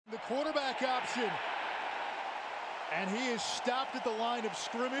quarterback option. And he is stopped at the line of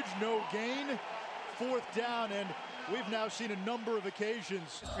scrimmage, no gain. 4th down, and we've now seen a number of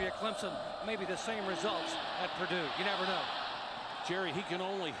occasions. For Clemson, maybe the same results at Purdue. You never know. Jerry, he can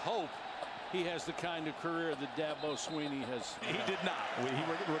only hope he has the kind of career that Dabo Swinney has. He did not.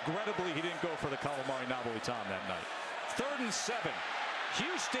 Regrettably, he didn't go for the calamari Naboli Tom that night. 3rd and 7.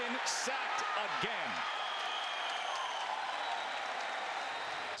 Houston sacked again.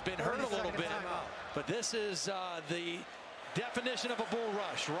 It's been hurt a little bit, but this is the definition of a bull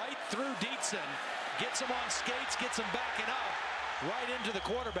rush. Right through Dietzen. Gets him on skates, gets him backing up, right into the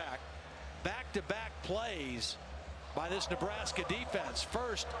quarterback. Back-to-back plays by this Nebraska defense.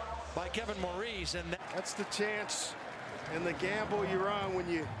 First by Kevin Maurice, and that's the chance and the gamble you run when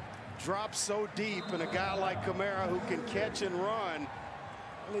you drop so deep, and a guy like Kamara who can catch and run,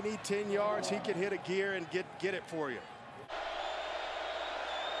 only need 10 yards, he can hit a gear and get it for you.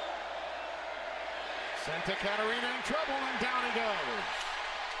 Santa Catarina in trouble, and down he goes.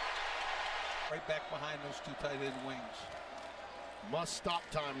 Right back behind those 2 tight end wings. Must stop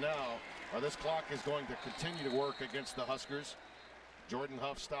time now. This clock is going to continue to work against the Huskers. Jordan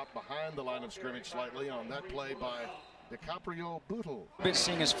Huff stopped behind the line of scrimmage slightly on that play by DiCaprio Bootle. Been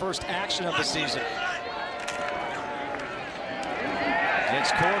seeing his first action of the season.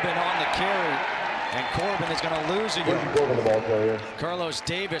 It's Corbin on the carry, and Corbin is going to lose again. Carlos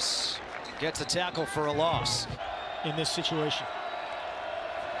Davis gets a tackle for a loss in this situation.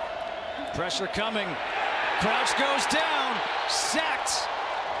 Pressure coming. Crouch goes down. Sacked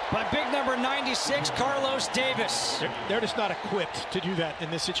by big number 96, Carlos Davis. They're just not equipped to do that in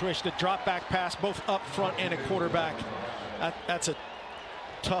this situation. The drop back pass, both up front and a quarterback. That's a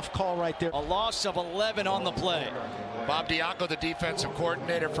tough call right there. A loss of 11 on the play. Bob Diaco, the defensive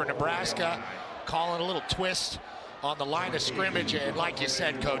coordinator for Nebraska, calling a little twist on the line of scrimmage. And like you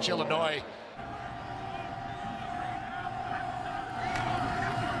said, Coach, Illinois.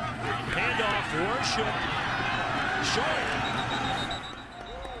 Handoff, Worship. Short.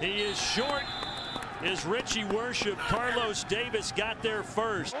 He is short. Is Richie Worship. Carlos Davis got there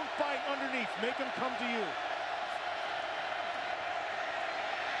first. Don't fight underneath. Make him come to you.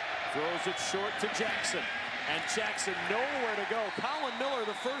 Throws it short to Jackson. And Jackson nowhere to go. Colin Miller,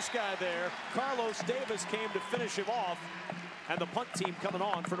 the first guy there. Carlos Davis came to finish him off. And the punt team coming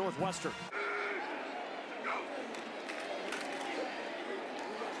on for Northwestern.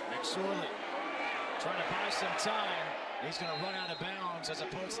 McSorley trying to buy some time. He's going to run out of bounds as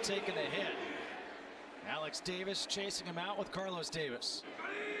opposed to taking a hit. Alex Davis chasing him out with Carlos Davis.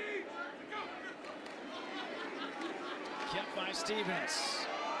 Kept by Stevens.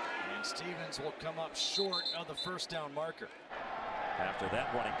 And Stevens will come up short of the first down marker. After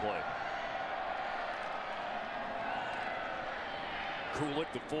that running play.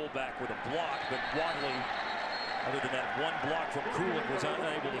 Kulik, the fullback, with a block, but Wadley, other than that one block from Kulik, was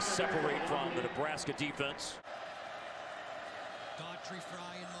unable to separate from the Nebraska defense. Daughtry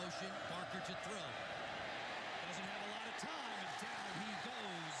Fry in motion, Barker to throw. Doesn't have a lot of time, and down he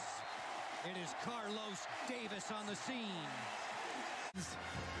goes. It is Carlos Davis on the scene.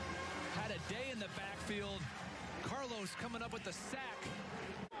 Had a day in the backfield. Carlos coming up with the sack.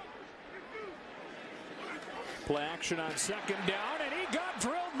 Play action on second down, and he got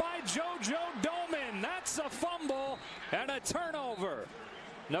drilled by JoJo Doman. That's a fumble and a turnover.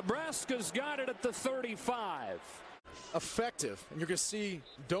 Nebraska's got it at the 35. Effective, and you're going to see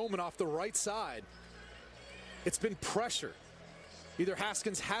Doman off the right side. It's been pressure. Either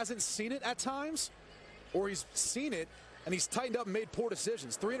Haskins hasn't seen it at times, or he's seen it and he's tightened up and made poor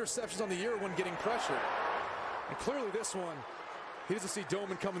decisions. 3 interceptions on the year when getting pressure. And clearly this one, he doesn't see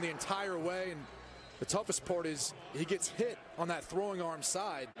Doman coming the entire way, and the toughest part is he gets hit on that throwing arm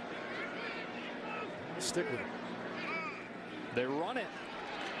side. Stick with it. They run it,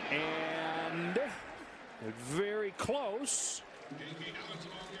 and very close.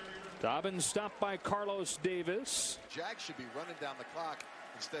 Dobbins stopped by Carlos Davis. Jack should be running down the clock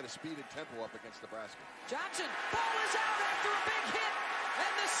instead of speed and tempo up against Nebraska. Johnson, ball is out after a big hit,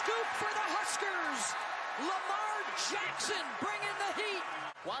 and the scoop for the Huskers. Lamar Jackson bringing the heat.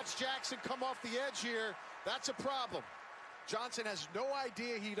 Watch Jackson come off the edge here. That's a problem. Johnson has no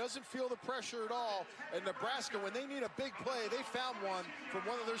idea. He doesn't feel the pressure at all. And Nebraska, when they need a big play, they found one from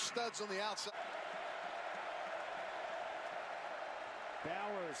one of their studs on the outside.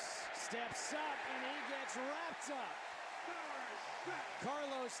 Bowers steps up, and he gets wrapped up.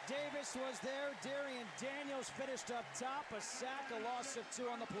 Carlos Davis was there. Darian Daniels finished up top. A sack, a loss of 2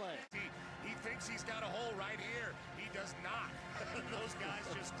 on the play. He thinks he's got a hole right here. He does not. Those guys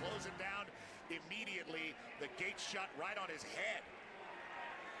just close him down immediately. The gate shut right on his head.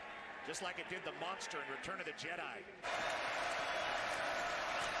 just like it did the Monster in Return of the Jedi.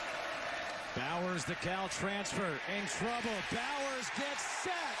 Bowers, the Cal transfer, in trouble. Bowers gets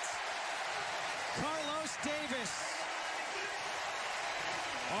set. Carlos Davis.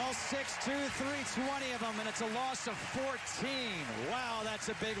 All 6'2", 320 of them, and it's a loss of 14. Wow,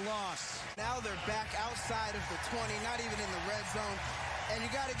 that's a big loss. Now they're back outside of the 20, not even in the red zone. And you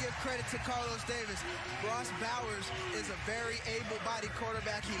got to give credit to Carlos Davis. Ross Bowers is a very able-bodied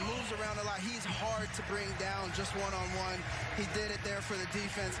quarterback. He moves around a lot. He's hard to bring down just one-on-one. He did it there for the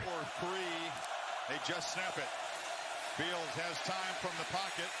defense. Or three, they just snap it. Fields has time from the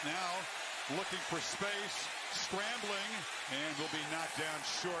pocket. Now looking for space, scrambling, and will be knocked down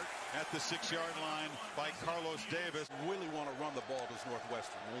short at the 6-yard line by Carlos Davis. Really want to run the ball this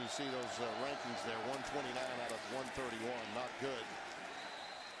Northwestern. Well, you see those rankings there, 129 out of 131, not good.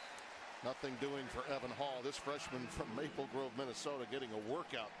 Nothing doing for Evan Hall, this freshman from Maple Grove, Minnesota, getting a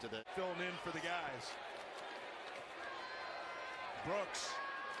workout today. Filling in for the guys. Brooks.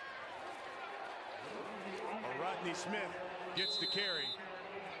 Rodney Smith gets the carry.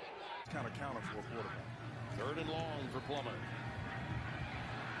 Kind of counter for a quarterback. 3rd and long for Plummer.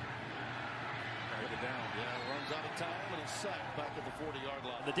 Get it down. Yeah, runs out of time and is sacked back at the 40-yard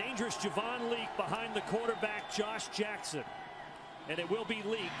line. The dangerous Javon Leak behind the quarterback, Josh Jackson. And it will be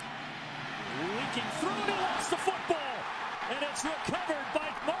Leak. Leaking through, and he lost the football. And it's recovered by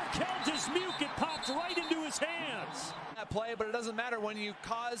Markel Dismuke. It popped right into his hands. That play, but it doesn't matter when you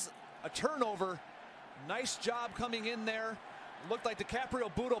cause a turnover. Nice job coming in there. Looked like DiCaprio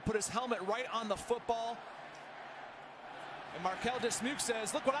Budo put his helmet right on the football. And Markel Dismuke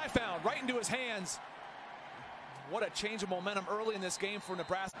says, look what I found, right into his hands. What a change of momentum early in this game for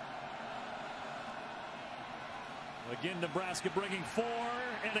Nebraska. Again, Nebraska bringing 4,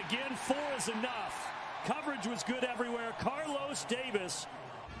 and again, 4 is enough. Coverage was good everywhere. Carlos Davis.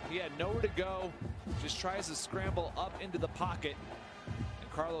 He had nowhere to go, just tries to scramble up into the pocket.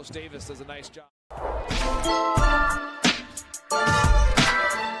 And Carlos Davis does a nice job.